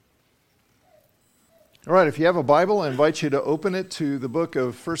All right, if you have a Bible, I invite you to open it to the book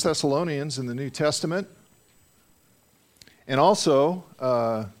of 1 Thessalonians in the New Testament. And also,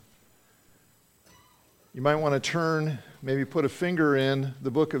 you might want to turn, maybe put a finger in the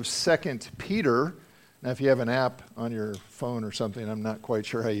book of 2 Peter. Now, if you have an app on your phone or something, I'm not quite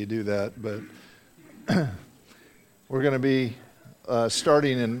sure how you do that, but we're going to be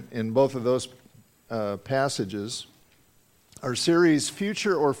starting in both of those passages. Our series,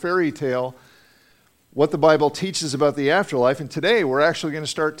 Future or Fairy Tale, what the Bible teaches about the afterlife. And today we're actually going to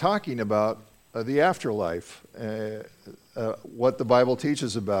start talking about the afterlife, what the Bible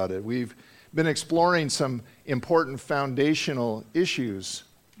teaches about it. We've been exploring some important foundational issues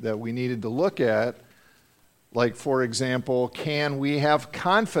that we needed to look at, like, for example, can we have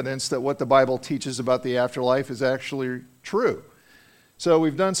confidence that what the Bible teaches about the afterlife is actually true? So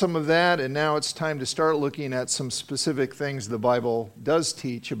we've done some of that, and now it's time to start looking at some specific things the Bible does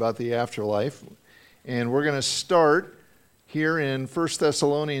teach about the afterlife. And we're going to start here in 1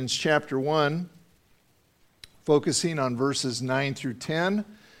 Thessalonians chapter 1, focusing on verses 9 through 10.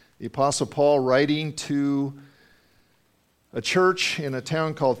 The Apostle Paul, writing to a church in a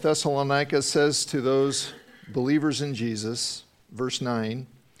town called Thessalonica, says to those believers in Jesus, verse 9,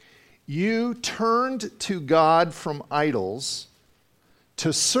 "You turned to God from idols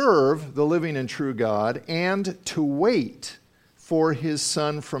to serve the living and true God and to wait for his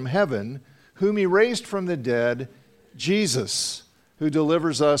Son from heaven, whom he raised from the dead, Jesus, who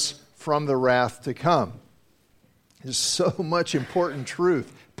delivers us from the wrath to come." There's so much important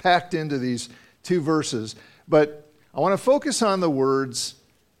truth packed into these two verses. But I want to focus on the words,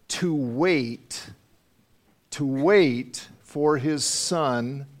 to wait for his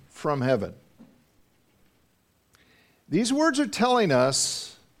Son from heaven. These words are telling us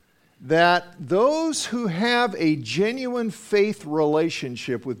that those who have a genuine faith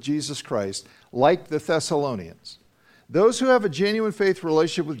relationship with Jesus Christ, like the Thessalonians, those who have a genuine faith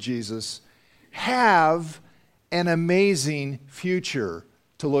relationship with Jesus have an amazing future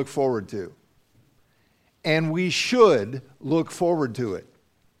to look forward to. And we should look forward to it.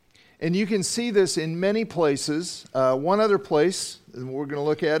 And you can see this in many places. One other place we're going to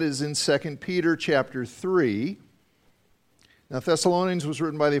look at is in 2 Peter chapter 3. Now, Thessalonians was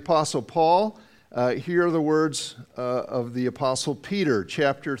written by the Apostle Paul. Here are the words of the Apostle Peter,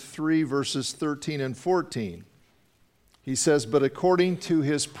 chapter 3, verses 13 and 14. He says, "But according to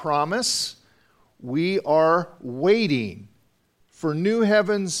his promise, we are waiting for new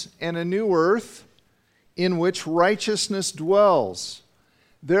heavens and a new earth in which righteousness dwells.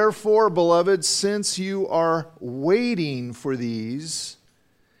 Therefore, beloved, since you are waiting for these,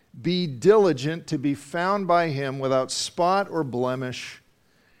 be diligent to be found by him without spot or blemish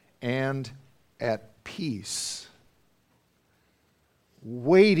and at peace."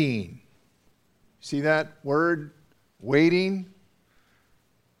 Waiting. See that word, waiting?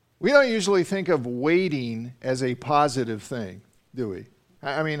 We don't usually think of waiting as a positive thing, do we?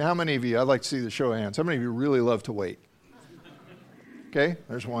 I mean, how many of you, I'd like to see the show of hands, how many of you really love to wait? Okay,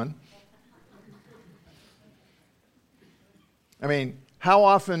 there's one. I mean, how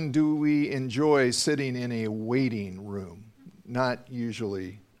often do we enjoy sitting in a waiting room? Not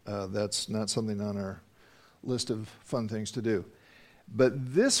usually. That's not something on our list of fun things to do.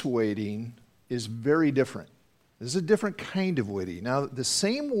 But this waiting is very different. This is a different kind of waiting. Now, the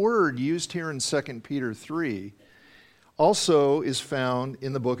same word used here in 2 Peter 3 also is found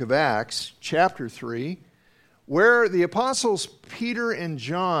in the book of Acts, chapter 3, where the apostles Peter and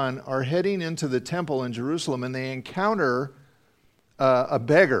John are heading into the temple in Jerusalem, and they encounter a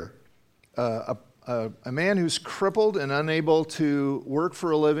beggar, a man who's crippled and unable to work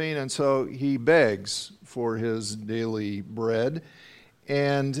for a living, and so he begs for his daily bread.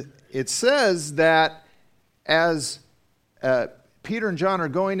 And it says that as Peter and John are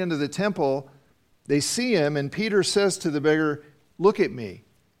going into the temple, they see him, and Peter says to the beggar, "Look at me."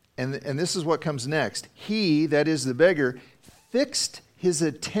 And this is what comes next. He, that is the beggar, fixed his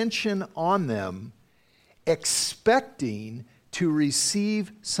attention on them, expecting to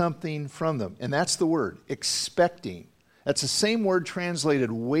receive something from them. And that's the word, expecting. That's the same word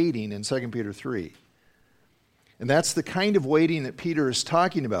translated waiting in 2 Peter 3. And that's the kind of waiting that Peter is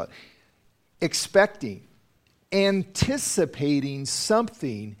talking about. Expecting, anticipating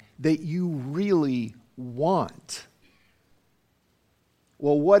something that you really want.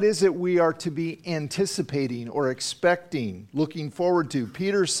 Well, what is it we are to be anticipating or expecting, looking forward to?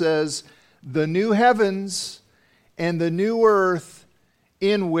 Peter says, the new heavens and the new earth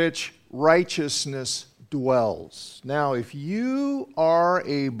in which righteousness dwells. Now, if you are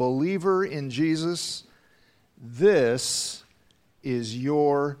a believer in Jesus, this is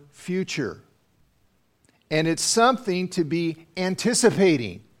your future. And it's something to be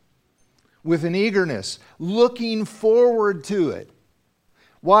anticipating with an eagerness, looking forward to it.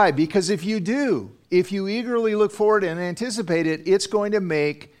 Why? Because if you eagerly look forward and anticipate it, it's going to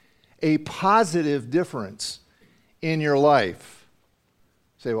make a positive difference in your life.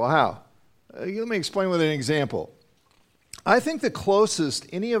 Say, well, how? Let me explain with an example. I think the closest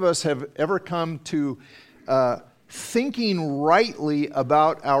any of us have ever come to thinking rightly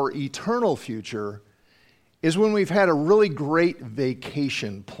about our eternal future is when we've had a really great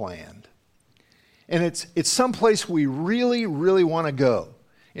vacation planned. And it's someplace we really, really want to go.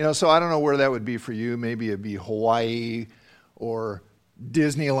 So I don't know where that would be for you. Maybe it'd be Hawaii or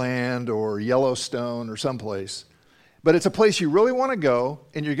Disneyland or Yellowstone or someplace. But it's a place you really want to go,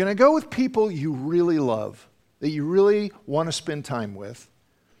 and you're going to go with people you really love, that you really want to spend time with,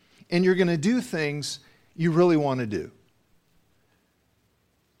 and you're going to do things you really want to do.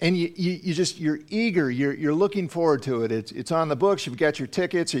 And you're eager, you're looking forward to it. It's on the books, you've got your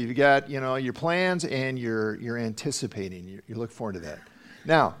tickets, or you've got, your plans, and you're anticipating, you look forward to that.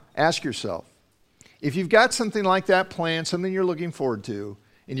 Now, ask yourself, if you've got something like that planned, something you're looking forward to,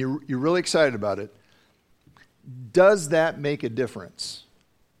 and you're really excited about it, does that make a difference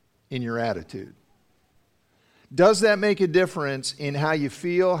in your attitude? Does that make a difference in how you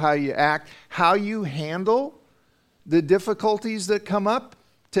feel, how you act, how you handle the difficulties that come up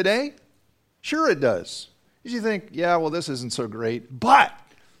today? Sure it does. You think, yeah, well, this isn't so great, but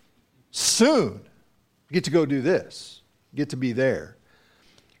soon I get to go do this, get to be there.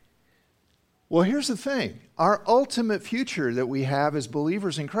 Well, here's the thing. Our ultimate future that we have as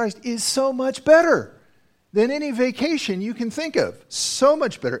believers in Christ is so much better than any vacation you can think of. So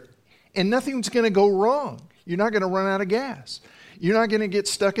much better. And nothing's going to go wrong. You're not going to run out of gas. You're not going to get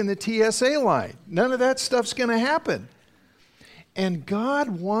stuck in the TSA line. None of that stuff's going to happen. And God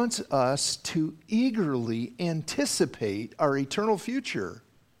wants us to eagerly anticipate our eternal future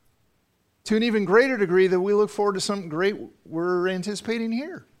to an even greater degree that we look forward to something great we're anticipating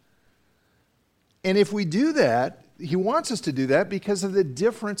here. And if we do that, He wants us to do that because of the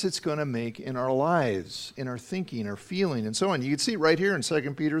difference it's going to make in our lives, in our thinking, our feeling, and so on. You can see it right here in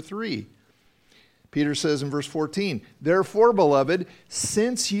 2 Peter 3. Peter says in verse 14, "Therefore, beloved,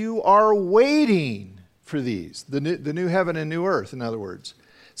 since you are waiting for these," the new heaven and new earth, in other words,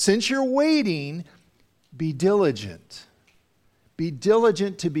 since you're waiting, be diligent. Be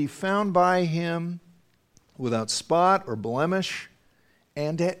diligent to be found by Him without spot or blemish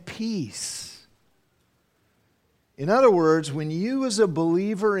and at peace. In other words, when you as a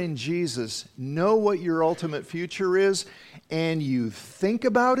believer in Jesus know what your ultimate future is, and you think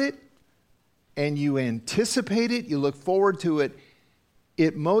about it, and you anticipate it, you look forward to it,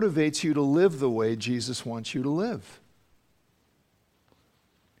 it motivates you to live the way Jesus wants you to live.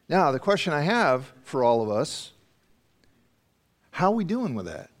 Now, the question I have for all of us, how are we doing with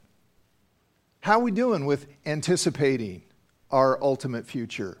that? How are we doing with anticipating our ultimate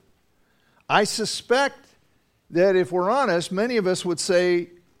future? I suspect that if we're honest, many of us would say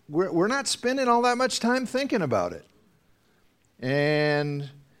we're not spending all that much time thinking about it. And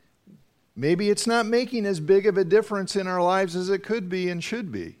maybe it's not making as big of a difference in our lives as it could be and should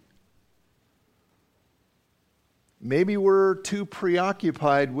be. Maybe we're too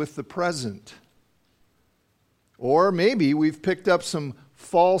preoccupied with the present. Or maybe we've picked up some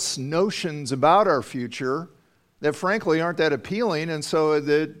false notions about our future that frankly aren't that appealing, and so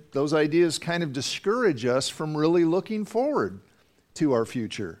those ideas kind of discourage us from really looking forward to our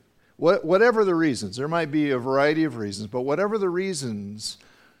future. Whatever the reasons, there might be a variety of reasons, but whatever the reasons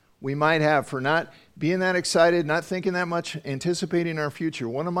we might have for not being that excited, not thinking that much, anticipating our future,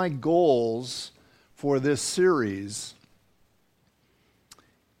 one of my goals for this series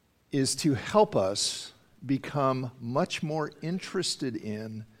is to help us become much more interested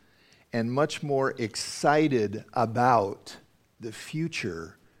in and much more excited about the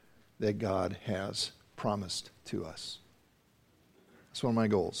future that God has promised to us. That's one of my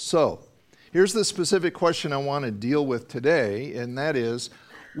goals. So, here's the specific question I want to deal with today, and that is,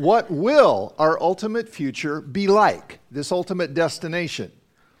 what will our ultimate future be like? This ultimate destination.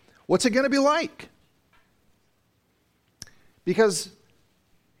 What's it going to be like? Because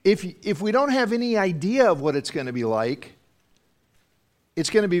if we don't have any idea of what it's going to be like, it's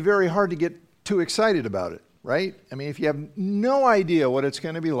going to be very hard to get too excited about it, right? I mean, if you have no idea what it's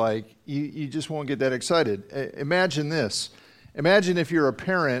going to be like, you just won't get that excited. Imagine this. Imagine if you're a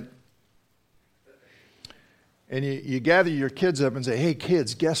parent and you gather your kids up and say, "Hey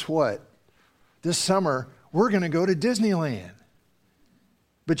kids, guess what? This summer, we're going to go to Disneyland."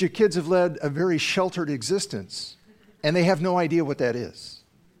 But your kids have led a very sheltered existence, and they have no idea what that is.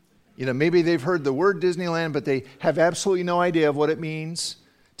 maybe they've heard the word Disneyland, but they have absolutely no idea of what it means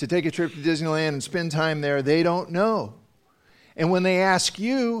to take a trip to Disneyland and spend time there. They don't know. And when they ask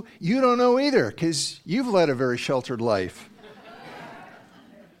you, you don't know either, because you've led a very sheltered life.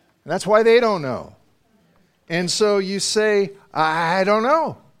 And that's why they don't know. And so you say, I don't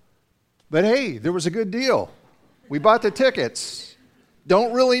know. But hey, there was a good deal. We bought the tickets.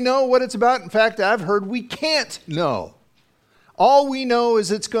 Don't really know what it's about. In fact, I've heard we can't know. All we know is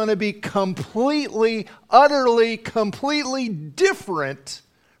it's going to be completely, utterly, completely different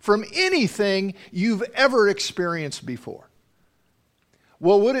from anything you've ever experienced before.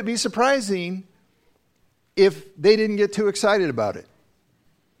 Well, would it be surprising if they didn't get too excited about it?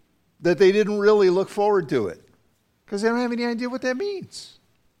 That they didn't really look forward to it? Because they don't have any idea what that means.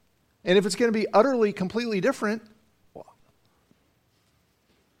 And if it's going to be utterly, completely different, well,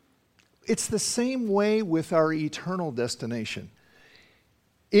 it's the same way with our eternal destination.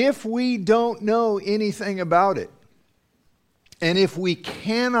 If we don't know anything about it, and if we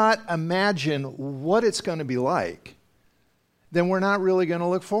cannot imagine what it's going to be like, then we're not really going to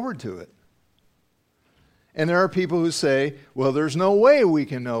look forward to it. And there are people who say, well, there's no way we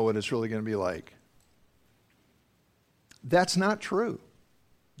can know what it's really going to be like. That's not true.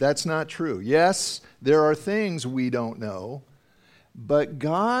 That's not true. Yes, there are things we don't know, but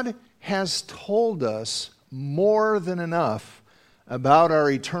God has told us more than enough about our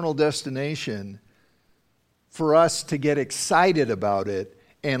eternal destination for us to get excited about it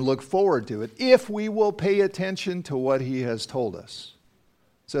and look forward to it if we will pay attention to what He has told us.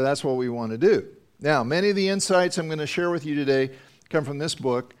 So that's what we want to do. Now, many of the insights I'm going to share with you today come from this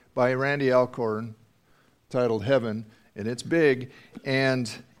book by Randy Alcorn titled Heaven, and it's big. And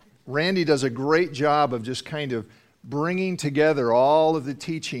Randy does a great job of just kind of bringing together all of the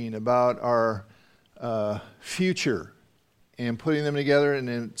teaching about our future and putting them together, and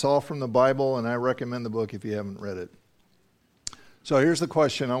it's all from the Bible, and I recommend the book if you haven't read it. So here's the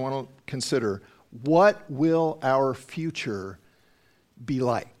question I want to consider. What will our future be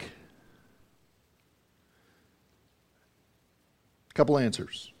like? A couple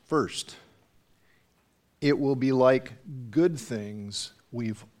answers. First, it will be like good things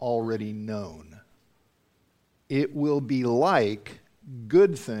we've already known. It will be like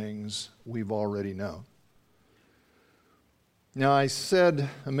good things we've already known. Now, I said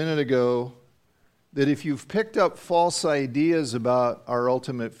a minute ago that if you've picked up false ideas about our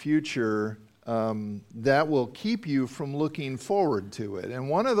ultimate future, that will keep you from looking forward to it. And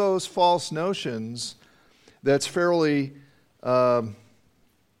one of those false notions that's fairly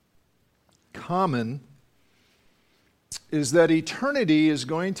common is that eternity is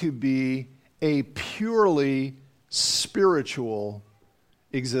going to be a purely spiritual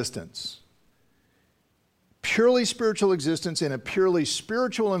existence. Purely spiritual existence in a purely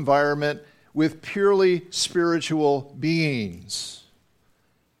spiritual environment with purely spiritual beings.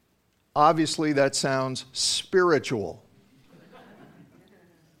 Obviously, that sounds spiritual.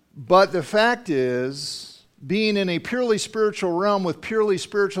 But the fact is, being in a purely spiritual realm with purely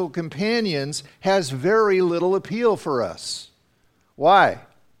spiritual companions has very little appeal for us. Why?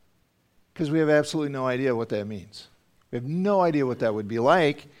 Because we have absolutely no idea what that means. We have no idea what that would be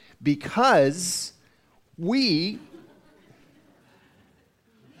like because we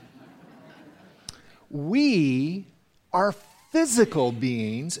are physical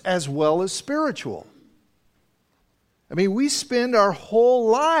beings as well as spiritual. I mean, we spend our whole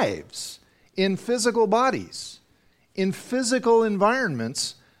lives in physical bodies, in physical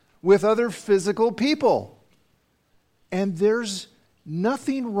environments with other physical people. And there's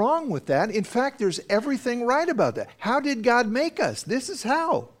nothing wrong with that. In fact, there's everything right about that. How did God make us? This is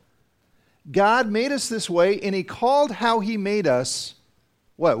how. God made us this way, and He called how He made us,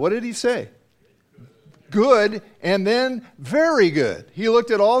 what? What did He say? Good, and then very good. He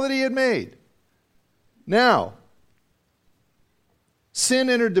looked at all that He had made. Now, sin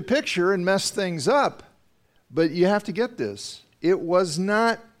entered the picture and messed things up, but you have to get this. It was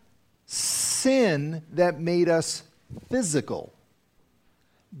not sin that made us physical.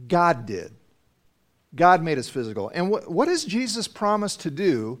 God did. God made us physical. And what does Jesus promise to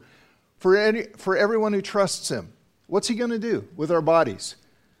do for everyone who trusts Him? What's He going to do with our bodies?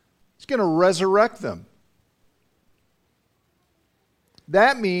 He's going to resurrect them.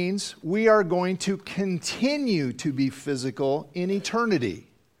 That means we are going to continue to be physical in eternity.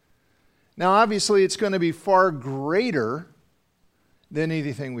 Now, obviously, it's going to be far greater than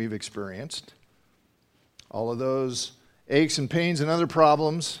anything we've experienced. All of those aches and pains and other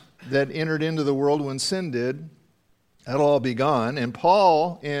problems that entered into the world when sin did, that'll all be gone. And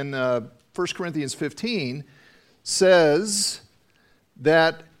Paul in 1 Corinthians 15 says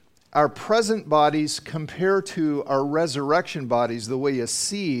that our present bodies compare to our resurrection bodies the way a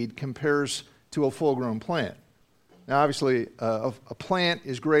seed compares to a full-grown plant. Now, obviously, a plant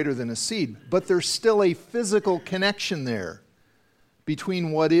is greater than a seed, but there's still a physical connection there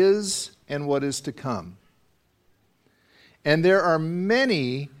between what is and what is to come. And there are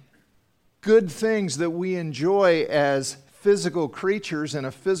many good things that we enjoy as physical creatures in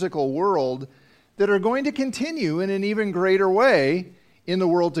a physical world that are going to continue in an even greater way in the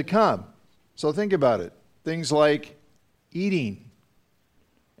world to come. So think about it. Things like eating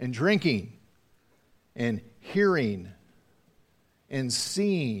and drinking and hearing and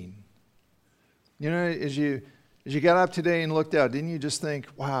seeing. You know, as you got up today and looked out, didn't you just think,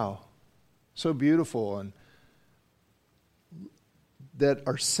 wow, so beautiful, and that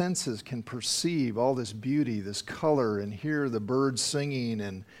our senses can perceive all this beauty, this color, and hear the birds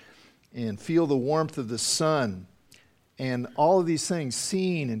singing and feel the warmth of the sun, and all of these things,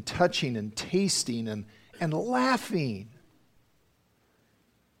 seeing and touching and tasting and laughing.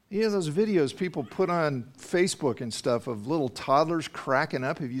 You know those videos people put on Facebook and stuff of little toddlers cracking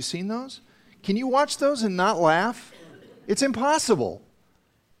up? Have you seen those? Can you watch those and not laugh? It's impossible.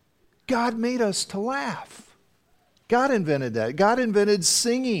 God made us to laugh. God invented that. God invented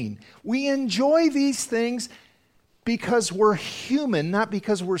singing. We enjoy these things because we're human, not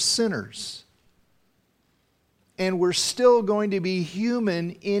because we're sinners. And we're still going to be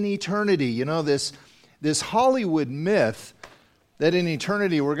human in eternity. You know, this Hollywood myth that in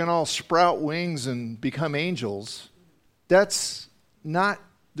eternity we're going to all sprout wings and become angels, there's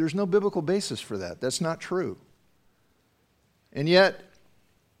no biblical basis for that. That's not true. And yet,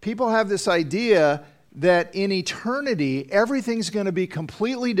 people have this idea that in eternity, everything's going to be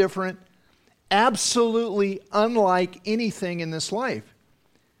completely different, absolutely unlike anything in this life.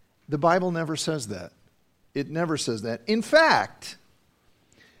 The Bible never says that. It never says that. In fact,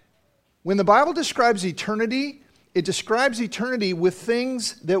 when the Bible describes eternity, it describes eternity with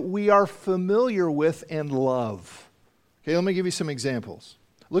things that we are familiar with and love. Okay, let me give you some examples.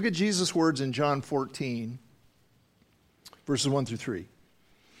 Look at Jesus' words in John 14, verses 1 through 3.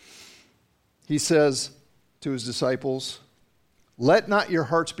 He says to his disciples, "Let not your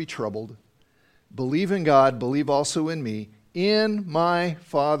hearts be troubled. Believe in God, believe also in me. In my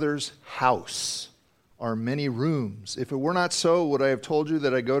Father's house are many rooms. If it were not so, would I have told you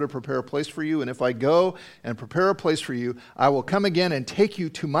that I go to prepare a place for you? And if I go and prepare a place for you, I will come again and take you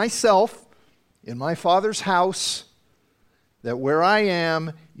to myself in my Father's house, that where I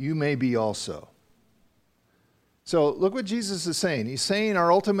am, you may be also." So look what Jesus is saying. He's saying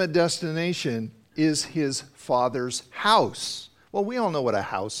our ultimate destination is his Father's house. Well, we all know what a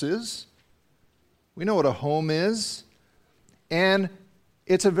house is. We know what a home is. And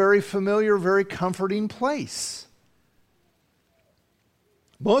it's a very familiar, very comforting place.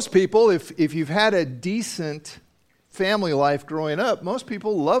 Most people, if you've had a decent family life growing up, most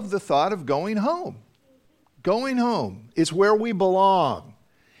people love the thought of going home. Going home. It's where we belong.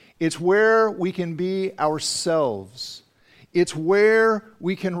 It's where we can be ourselves. It's where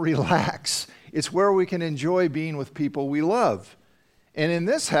we can relax. It's where we can enjoy being with people we love. And in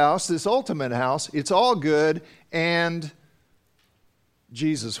this house, this ultimate house, it's all good, and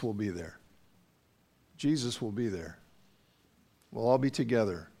Jesus will be there. Jesus will be there. We'll all be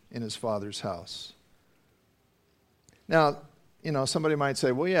together in his Father's house. Now, somebody might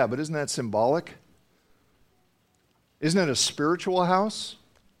say, well, yeah, but isn't that symbolic? Isn't it a spiritual house?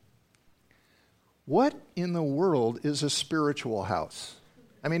 What in the world is a spiritual house?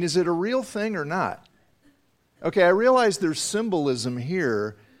 I mean, is it a real thing or not? Okay, I realize there's symbolism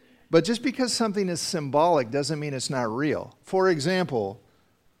here, but just because something is symbolic doesn't mean it's not real. For example,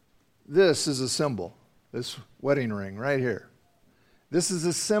 this is a symbol, this wedding ring right here. This is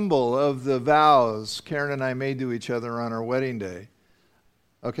a symbol of the vows Karen and I made to each other on our wedding day.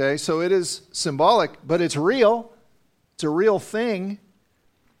 Okay, so it is symbolic, but it's real. It's a real thing.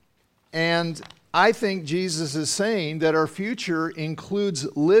 And I think Jesus is saying that our future includes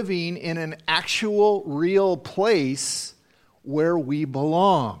living in an actual, real place where we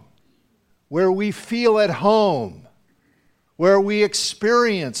belong, where we feel at home, where we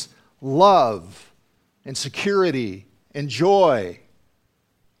experience love and security and joy.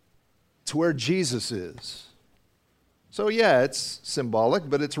 It's where Jesus is. So yeah, it's symbolic,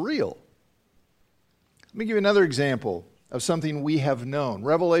 but it's real. Let me give you another example of something we have known.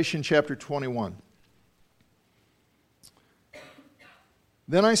 Revelation chapter 21.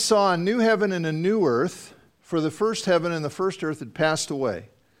 Then I saw a new heaven and a new earth, for the first heaven and the first earth had passed away,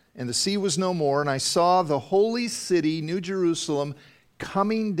 and the sea was no more. And I saw the holy city, New Jerusalem,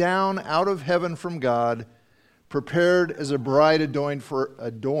 coming down out of heaven from God, prepared as a bride adorned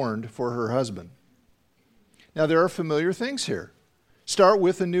for her husband. Now, there are familiar things here. Start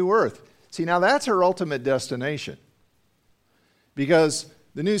with the new earth. See, now that's our ultimate destination. Because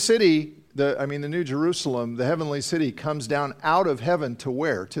the new city, the new Jerusalem, the heavenly city, comes down out of heaven to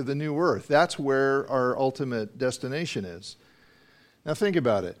where? To the new earth. That's where our ultimate destination is. Now think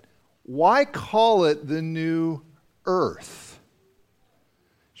about it. Why call it the new earth?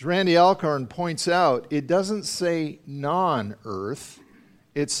 As Randy Alcorn points out, it doesn't say non-earth,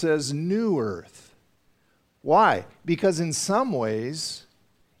 it says new earth. Why? Because in some ways,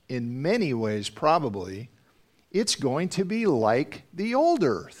 in many ways probably, it's going to be like the old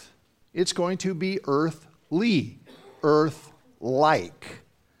earth. It's going to be earthly, earth-like.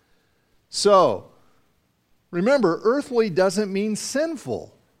 So, remember, earthly doesn't mean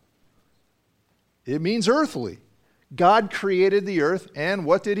sinful. It means earthly. God created the earth, and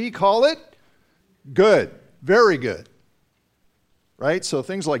what did he call it? Good. Very good. Right? So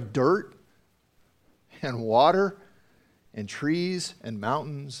things like dirt and water and trees and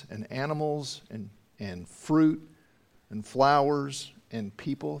mountains and animals and fruit and flowers and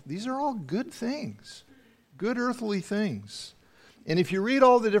people, these are all good things. Good earthly things. And if you read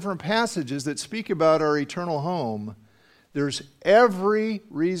all the different passages that speak about our eternal home, there's every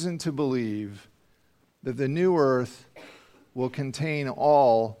reason to believe that the new earth will contain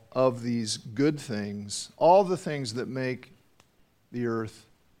all of these good things, all the things that make the earth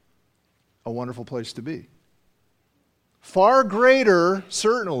a wonderful place to be. Far greater,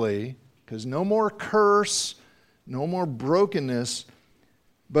 certainly, because no more curse, no more brokenness,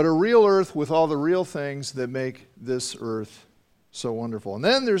 but a real earth with all the real things that make this earth so wonderful. And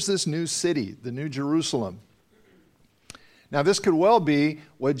then there's this new city, the New Jerusalem. Now, this could well be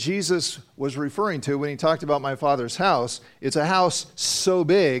what Jesus was referring to when he talked about my Father's house. It's a house so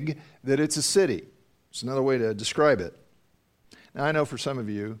big that it's a city. It's another way to describe it. Now, I know for some of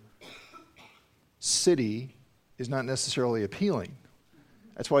you, city is not necessarily appealing.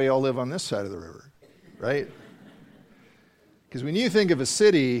 That's why you all live on this side of the river, right? Because when you think of a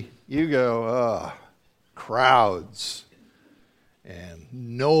city, you go, crowds and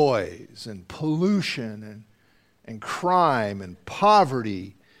noise and pollution and crime and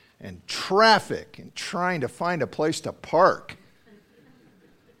poverty and traffic and trying to find a place to park.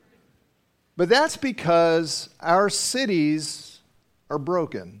 But that's because our cities are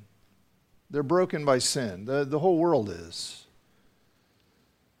broken. They're broken by sin. The whole world is.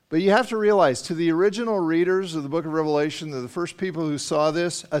 But you have to realize, to the original readers of the book of Revelation, the first people who saw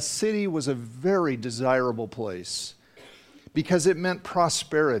this, a city was a very desirable place because it meant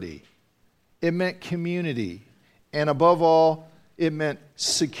prosperity. It meant community. And above all, it meant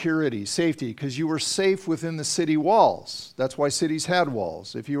security, safety, because you were safe within the city walls. That's why cities had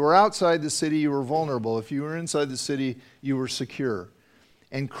walls. If you were outside the city, you were vulnerable. If you were inside the city, you were secure.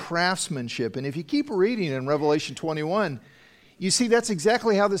 And craftsmanship. And if you keep reading in Revelation 21, you see that's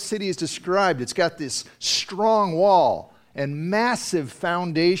exactly how the city is described. It's got this strong wall and massive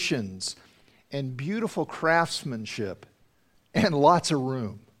foundations and beautiful craftsmanship and lots of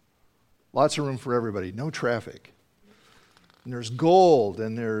room. Lots of room for everybody. No traffic. And there's gold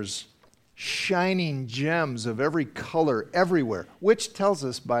and there's shining gems of every color everywhere, which tells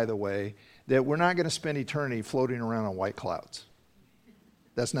us, by the way, that we're not going to spend eternity floating around on white clouds.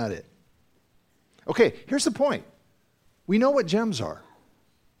 That's not it. Okay, here's the point. We know what gems are.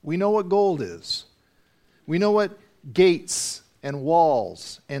 We know what gold is. We know what gates and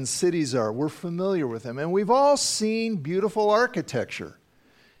walls and cities are. We're familiar with them. And we've all seen beautiful architecture.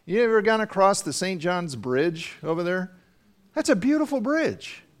 You ever gone across the St. John's Bridge over there? That's a beautiful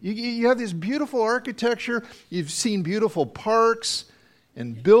bridge. You have this beautiful architecture. You've seen beautiful parks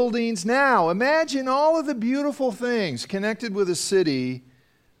and buildings. Now, imagine all of the beautiful things connected with a city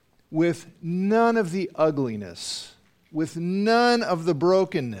with none of the ugliness, with none of the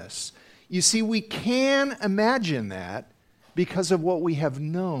brokenness. You see, we can imagine that because of what we have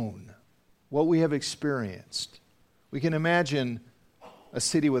known, what we have experienced. We can imagine a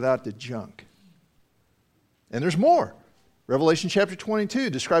city without the junk. And there's more. Revelation chapter 22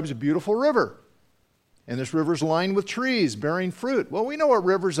 describes a beautiful river. And this river is lined with trees bearing fruit. Well, we know what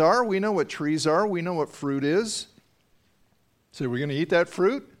rivers are. We know what trees are. We know what fruit is. So are we going to eat that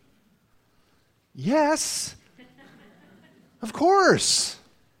fruit? Yes. Of course.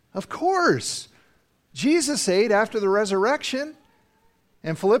 Of course. Jesus ate after the resurrection.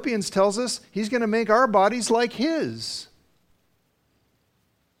 And Philippians tells us he's going to make our bodies like his.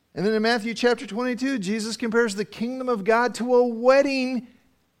 And then in Matthew chapter 22, Jesus compares the kingdom of God to a wedding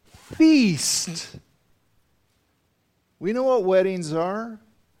feast. We know what weddings are.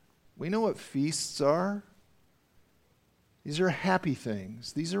 We know what feasts are. These are happy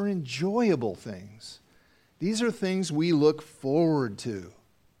things. These are enjoyable things. These are things we look forward to.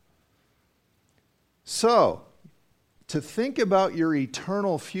 So, to think about your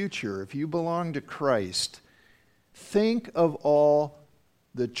eternal future, if you belong to Christ, think of all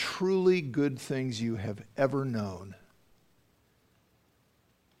the truly good things you have ever known.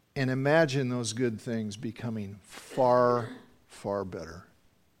 And imagine those good things becoming far, far better.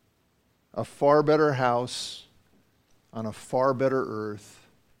 A far better house on a far better earth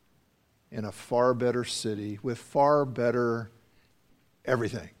in a far better city with far better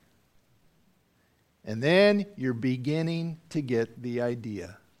everything. And then you're beginning to get the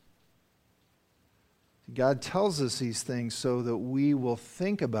idea. God tells us these things so that we will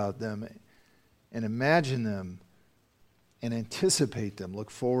think about them and imagine them and anticipate them, look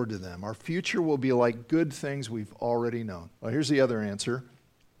forward to them. Our future will be like good things we've already known. Well, here's the other answer.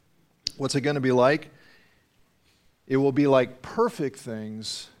 What's it going to be like? It will be like perfect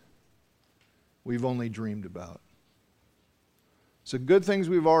things we've only dreamed about. So good things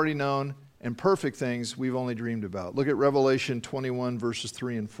we've already known and perfect things we've only dreamed about. Look at Revelation 21, verses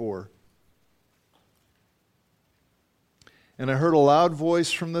 3 and 4. And I heard a loud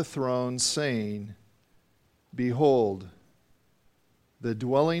voice from the throne saying, Behold, the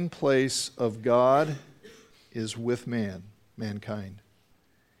dwelling place of God is with mankind.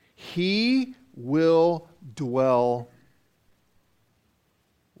 He will dwell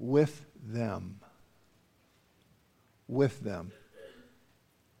with them. With them.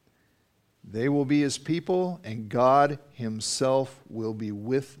 They will be his people, and God himself will be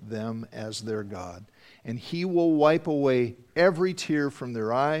with them as their God. And he will wipe away every tear from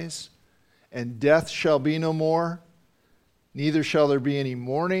their eyes, and death shall be no more. Neither shall there be any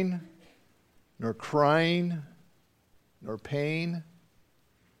mourning, nor crying, nor pain,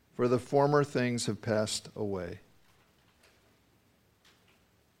 for the former things have passed away.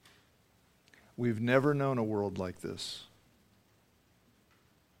 We've never known a world like this.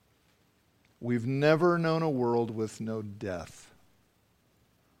 We've never known a world with no death.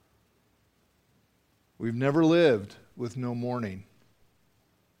 We've never lived with no mourning,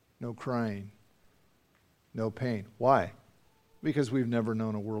 no crying, no pain. Why? Because we've never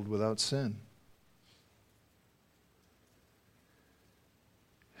known a world without sin.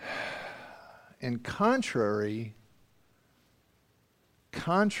 And contrary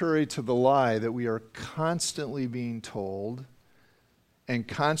to the lie that we are constantly being told and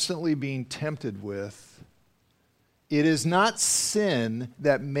constantly being tempted with, it is not sin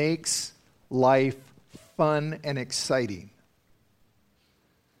that makes life fun and exciting.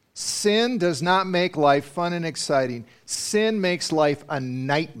 Sin does not make life fun and exciting. Sin makes life a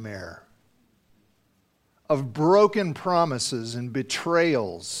nightmare of broken promises and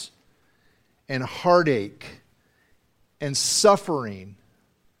betrayals and heartache and suffering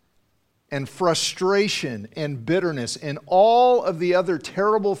and frustration and bitterness and all of the other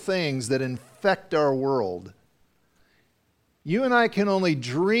terrible things that infect our world. You and I can only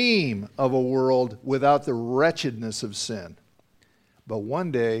dream of a world without the wretchedness of sin. But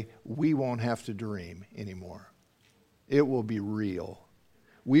one day, we won't have to dream anymore. It will be real.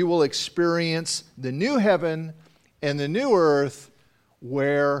 We will experience the new heaven and the new earth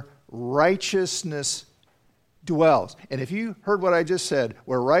where righteousness dwells. And if you heard what I just said,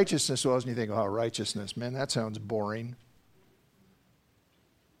 where righteousness dwells, and you think, oh, righteousness, man, that sounds boring.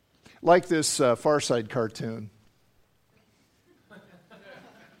 Like this Far Side cartoon.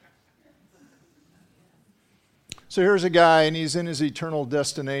 So here's a guy, and he's in his eternal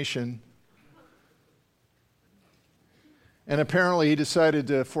destination. And apparently he decided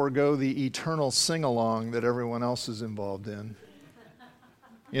to forego the eternal sing-along that everyone else is involved in.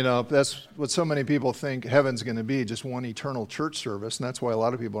 You know, that's what so many people think heaven's going to be, just one eternal church service, and that's why a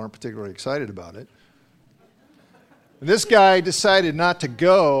lot of people aren't particularly excited about it. And this guy decided not to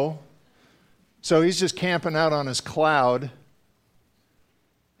go, so he's just camping out on his cloud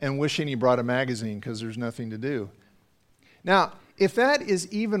and wishing he brought a magazine because there's nothing to do. Now, if that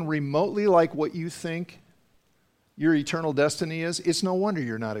is even remotely like what you think your eternal destiny is, it's no wonder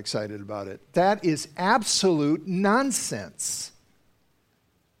you're not excited about it. That is absolute nonsense.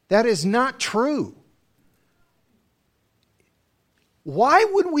 That is not true. Why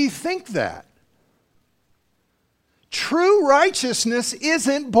would we think that? True righteousness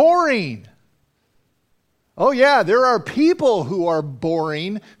isn't boring. Oh yeah, there are people who are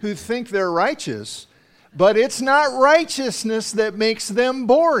boring who think they're righteous, but it's not righteousness that makes them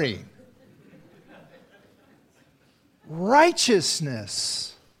boring.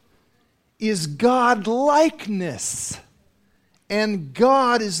 Righteousness is God-likeness, and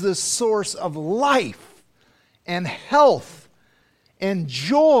God is the source of life and health and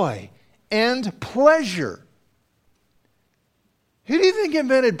joy and pleasure. Who do you think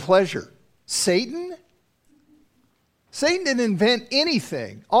invented pleasure? Satan? Satan didn't invent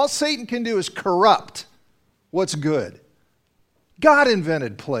anything. All Satan can do is corrupt what's good. God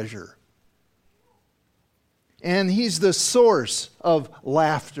invented pleasure. And He's the source of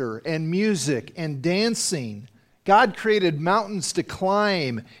laughter and music and dancing. God created mountains to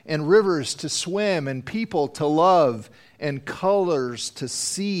climb and rivers to swim and people to love and colors to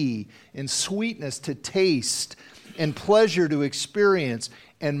see and sweetness to taste and pleasure to experience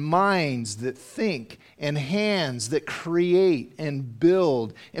and minds that think and hands that create and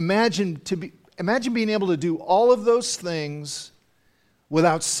build. Imagine being able to do all of those things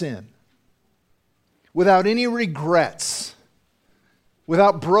without sin, without any regrets,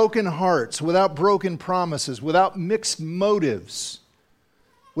 without broken hearts, without broken promises, without mixed motives,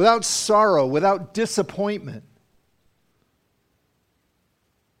 without sorrow, without disappointment.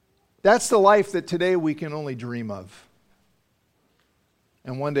 That's the life that today we can only dream of.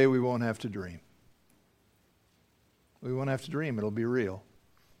 And one day we won't have to dream. We won't have to dream. It'll be real.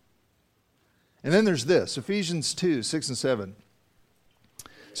 And then there's this, Ephesians 2, 6 and 7.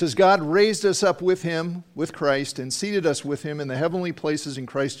 It says, God raised us up with Him, with Christ, and seated us with Him in the heavenly places in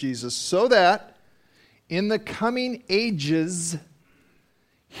Christ Jesus, so that in the coming ages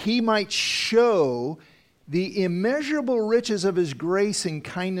He might show the immeasurable riches of His grace and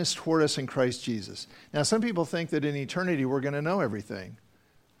kindness toward us in Christ Jesus. Now, some people think that in eternity we're going to know everything.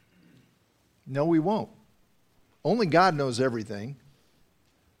 No, we won't. Only God knows everything.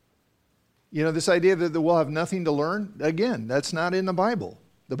 You know, this idea that we'll have nothing to learn, again, that's not in the Bible.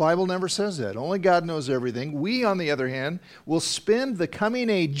 The Bible never says that. Only God knows everything. We, on the other hand, will spend the coming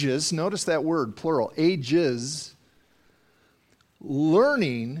ages, notice that word, plural, ages,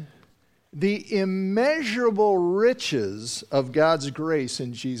 learning the immeasurable riches of God's grace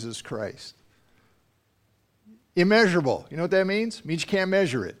in Jesus Christ. Immeasurable. You know what that means? It means you can't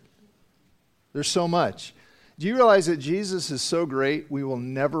measure it. There's so much. Do you realize that Jesus is so great, we will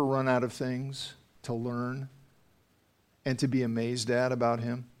never run out of things to learn and to be amazed at about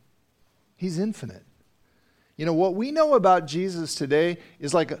Him? He's infinite. You know, what we know about Jesus today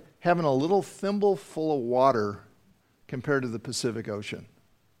is like having a little thimble full of water compared to the Pacific Ocean.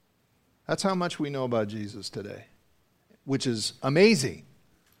 That's how much we know about Jesus today, which is amazing.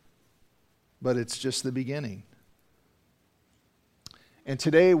 But it's just the beginning. And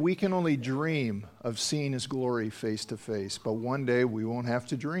today we can only dream of seeing His glory face to face, but one day we won't have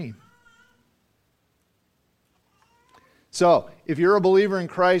to dream. So, if you're a believer in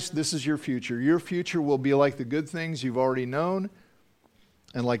Christ, this is your future. Your future will be like the good things you've already known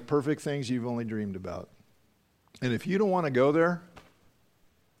and like perfect things you've only dreamed about. And if you don't want to go there,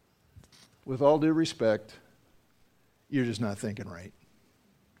 with all due respect, you're just not thinking right.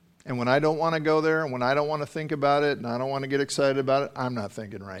 And when I don't want to go there, and when I don't want to think about it, and I don't want to get excited about it, I'm not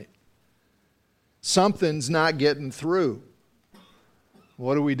thinking right. Something's not getting through.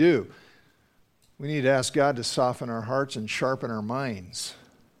 What do? We need to ask God to soften our hearts and sharpen our minds.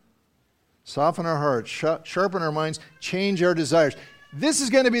 Soften our hearts, sharpen our minds, change our desires. This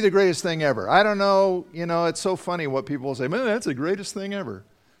is going to be the greatest thing ever. I don't know, it's so funny what people will say, man, that's the greatest thing ever.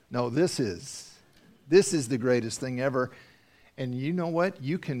 No, this is the greatest thing ever. And you know what?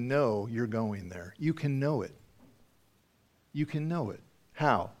 You can know you're going there. You can know it. You can know it.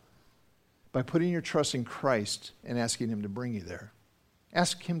 How? By putting your trust in Christ and asking Him to bring you there.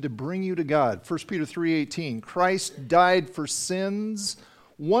 Ask Him to bring you to God. 1 Peter 3:18, Christ died for sins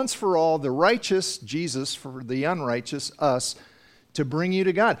once for all, the righteous, Jesus, for the unrighteous, us, to bring you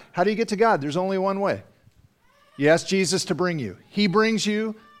to God. How do you get to God? There's only one way. You ask Jesus to bring you. He brings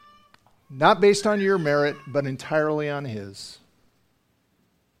you, not based on your merit, but entirely on His.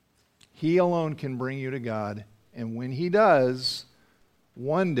 He alone can bring you to God. And when He does,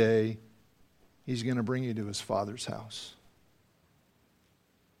 one day, He's going to bring you to His Father's house.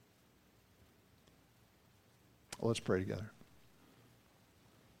 Well, let's pray together.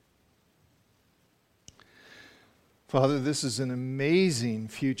 Father, this is an amazing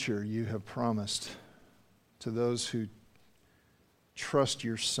future you have promised to those who trust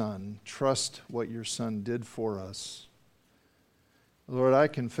your Son, trust what your Son did for us. Lord, I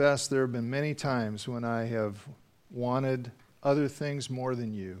confess there have been many times when I have wanted other things more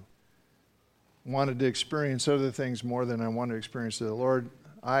than you, wanted to experience other things more than I wanted to experience it. Lord,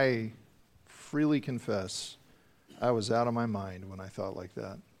 I freely confess I was out of my mind when I thought like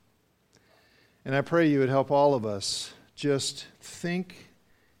that. And I pray you would help all of us just think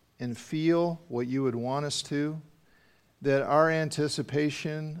and feel what you would want us to, that our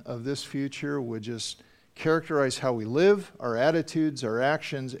anticipation of this future would just characterize how we live, our attitudes, our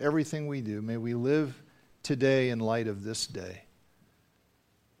actions, everything we do. May we live today in light of this day.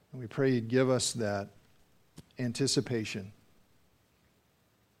 And we pray you'd give us that anticipation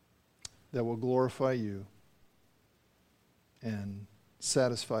that will glorify you and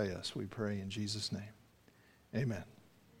satisfy us, we pray in Jesus' name. Amen.